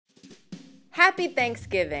Happy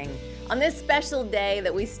Thanksgiving! On this special day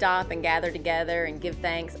that we stop and gather together and give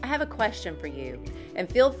thanks, I have a question for you. And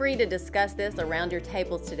feel free to discuss this around your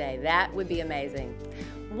tables today. That would be amazing.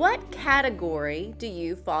 What category do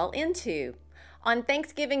you fall into? On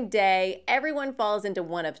Thanksgiving Day, everyone falls into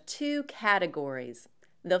one of two categories.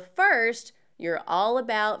 The first, you're all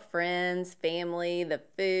about friends, family, the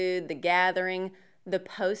food, the gathering, the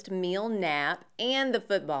post-meal nap, and the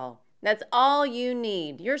football. That's all you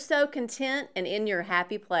need. You're so content and in your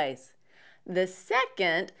happy place. The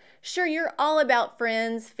second, sure, you're all about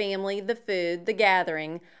friends, family, the food, the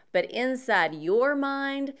gathering, but inside your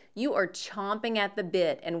mind, you are chomping at the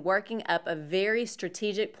bit and working up a very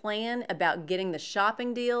strategic plan about getting the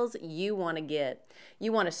shopping deals you want to get.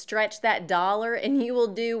 You want to stretch that dollar and you will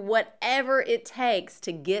do whatever it takes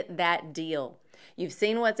to get that deal. You've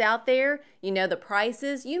seen what's out there, you know the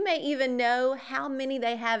prices, you may even know how many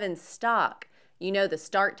they have in stock. You know the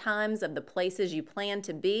start times of the places you plan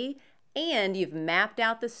to be, and you've mapped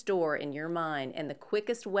out the store in your mind and the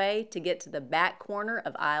quickest way to get to the back corner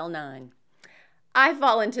of aisle 9. I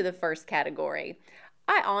fall into the first category.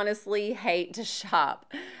 I honestly hate to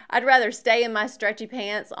shop. I'd rather stay in my stretchy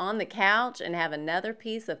pants on the couch and have another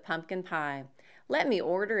piece of pumpkin pie. Let me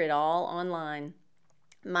order it all online.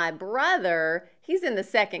 My brother, he's in the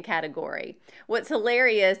second category. What's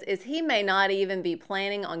hilarious is he may not even be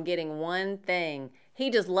planning on getting one thing.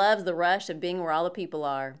 He just loves the rush of being where all the people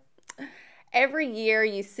are. Every year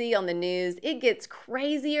you see on the news, it gets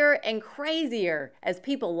crazier and crazier as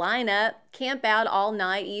people line up, camp out all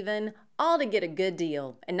night even, all to get a good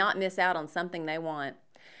deal and not miss out on something they want.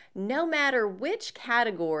 No matter which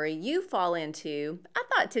category you fall into, I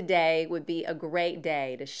thought today would be a great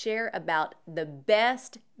day to share about the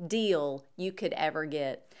best deal you could ever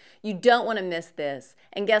get. You don't want to miss this.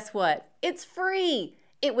 And guess what? It's free.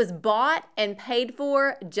 It was bought and paid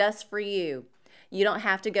for just for you. You don't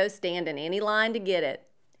have to go stand in any line to get it.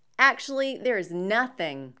 Actually, there is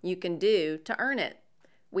nothing you can do to earn it.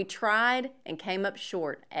 We tried and came up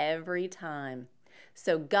short every time.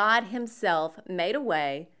 So God Himself made a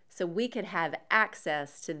way so we could have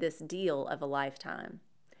access to this deal of a lifetime.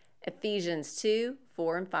 Ephesians 2,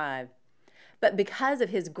 4, and 5. But because of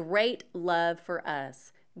His great love for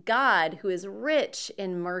us, God, who is rich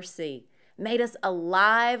in mercy, made us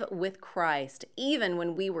alive with Christ, even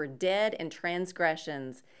when we were dead in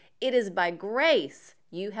transgressions. It is by grace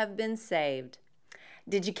you have been saved.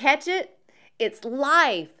 Did you catch it? It's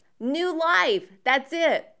life, new life. That's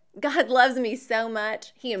it. God loves me so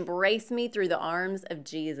much, He embraced me through the arms of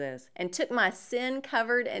Jesus and took my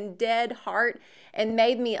sin-covered and dead heart and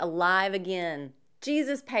made me alive again.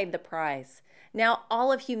 Jesus paid the price. Now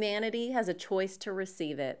all of humanity has a choice to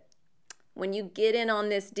receive it. When you get in on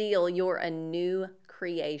this deal, you're a new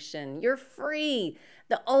creation. You're free.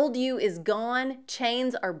 The old you is gone.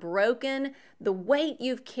 Chains are broken. The weight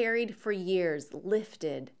you've carried for years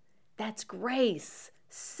lifted. That's grace.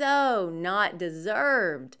 So not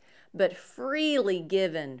deserved, but freely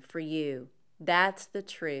given for you. That's the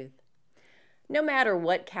truth. No matter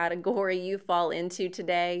what category you fall into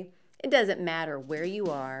today, it doesn't matter where you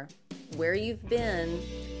are, where you've been,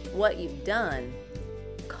 what you've done.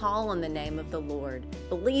 Call on the name of the Lord.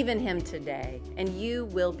 Believe in Him today, and you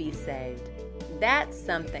will be saved. That's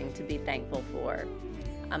something to be thankful for.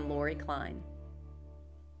 I'm Lori Klein.